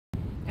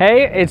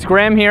Hey, it's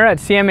Graham here at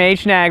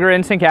CMH Niagara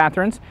in St.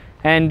 Catharines,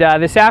 and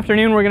this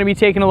afternoon we're going to be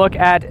taking a look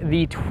at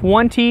the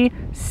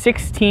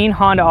 2016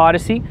 Honda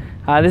Odyssey.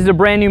 This is a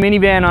brand new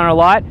minivan on our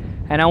lot,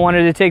 and I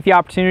wanted to take the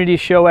opportunity to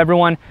show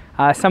everyone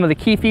some of the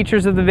key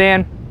features of the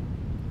van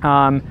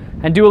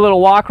and do a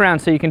little walk around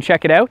so you can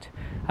check it out.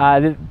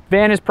 The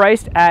van is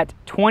priced at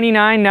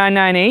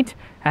 $29,998,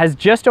 has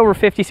just over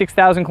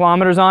 56,000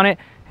 kilometers on it,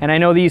 and I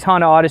know these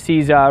Honda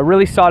Odysseys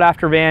really sought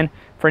after van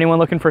for anyone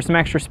looking for some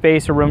extra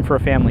space or room for a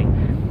family.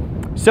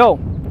 So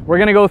we're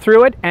going to go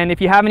through it, and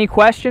if you have any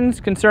questions,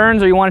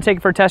 concerns, or you want to take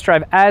it for a test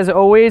drive, as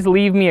always,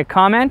 leave me a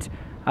comment,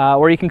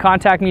 or you can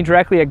contact me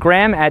directly at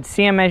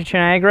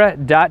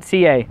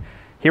graham@cmhniagara.ca.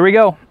 Here we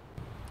go.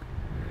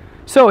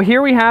 So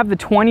here we have the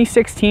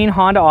 2016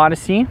 Honda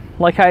Odyssey.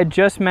 Like I had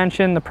just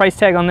mentioned, the price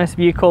tag on this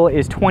vehicle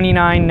is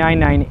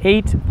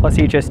 $29,998 plus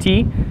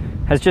HST.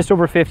 Has just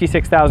over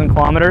 56,000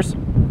 kilometers.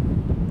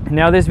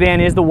 Now this van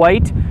is the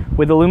white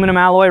with aluminum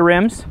alloy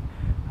rims.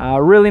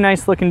 Really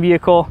nice looking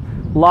vehicle.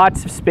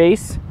 Lots of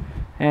space,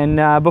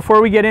 and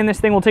before we get in this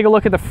thing, we'll take a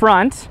look at the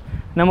front,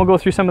 and then we'll go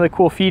through some of the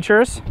cool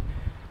features.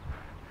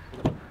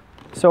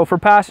 So for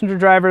passenger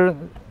driver,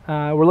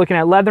 we're looking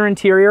at leather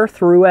interior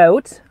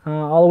throughout,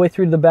 all the way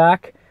through to the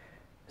back.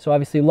 So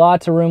obviously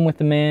lots of room with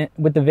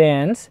the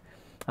vans.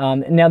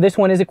 Now this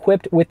one is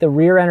equipped with the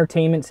rear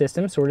entertainment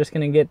system, so we're just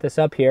going to get this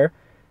up here.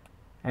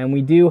 And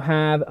we do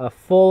have a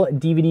full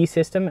DVD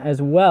system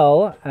as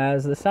well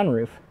as the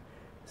sunroof.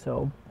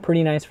 So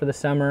pretty nice for the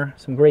summer,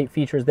 some great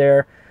features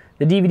there.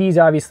 The DVD is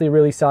obviously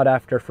really sought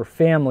after for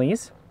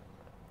families.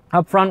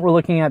 Up front, we're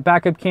looking at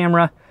backup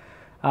camera,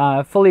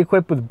 fully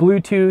equipped with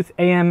Bluetooth,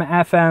 AM,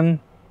 FM,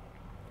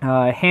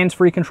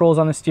 hands-free controls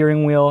on the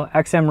steering wheel,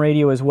 XM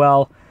radio as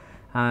well.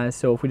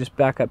 So if we just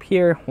back up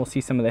here, we'll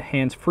see some of the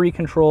hands-free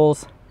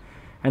controls,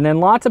 and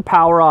then lots of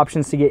power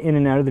options to get in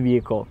and out of the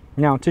vehicle.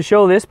 Now, to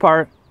show this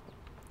part,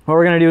 what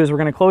we're going to do is we're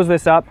going to close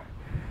this up,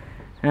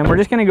 and we're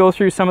just going to go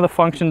through some of the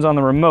functions on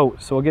the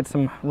remote. So we'll get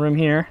some room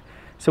here.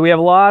 So we have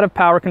a lot of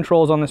power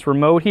controls on this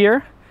remote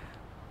here.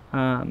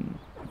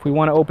 If we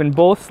want to open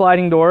both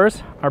sliding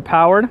doors, are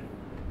powered.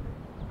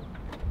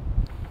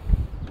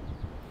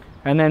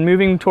 And then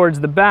moving towards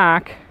the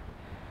back,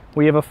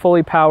 we have a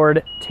fully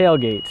powered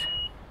tailgate.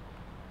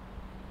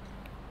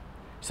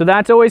 So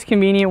that's always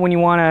convenient when you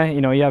want to,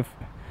 you have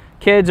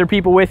kids or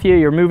people with you,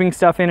 you're moving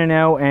stuff in and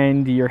out,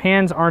 and your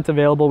hands aren't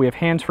available. We have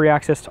hands-free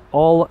access to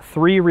all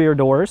three rear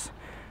doors.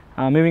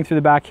 Moving through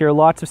the back here,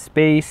 lots of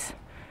space,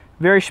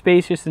 very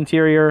spacious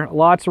interior,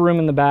 lots of room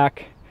in the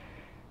back.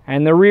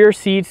 And the rear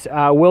seats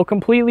will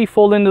completely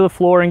fold into the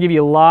floor and give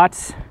you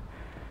lots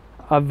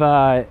of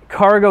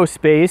cargo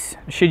space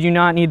should you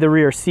not need the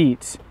rear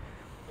seats.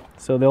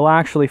 So they'll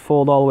actually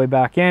fold all the way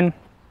back in.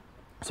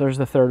 So there's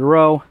the third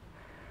row.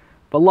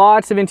 But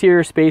lots of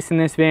interior space in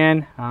this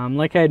van.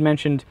 Like I had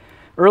mentioned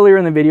earlier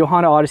in the video,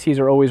 Honda Odysseys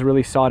are always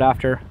really sought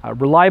after.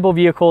 Reliable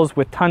vehicles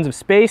with tons of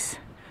space.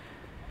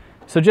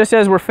 So just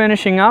as we're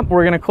finishing up,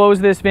 we're going to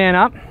close this van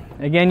up,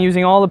 again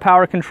using all the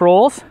power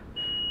controls.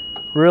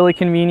 Really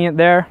convenient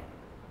there.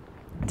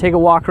 Take a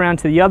walk around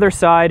to the other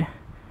side.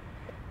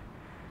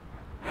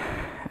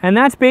 And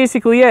that's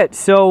basically it.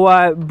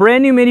 So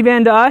brand new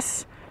minivan to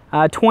us,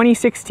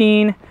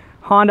 2016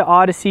 Honda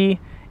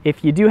Odyssey.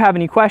 If you do have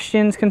any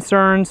questions,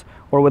 concerns,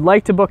 or would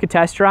like to book a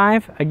test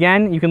drive,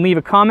 again, you can leave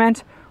a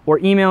comment or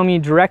email me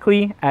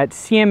directly at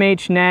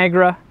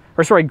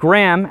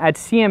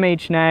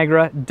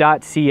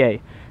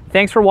graham@cmhniagara.ca.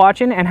 Thanks for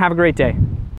watching and have a great day.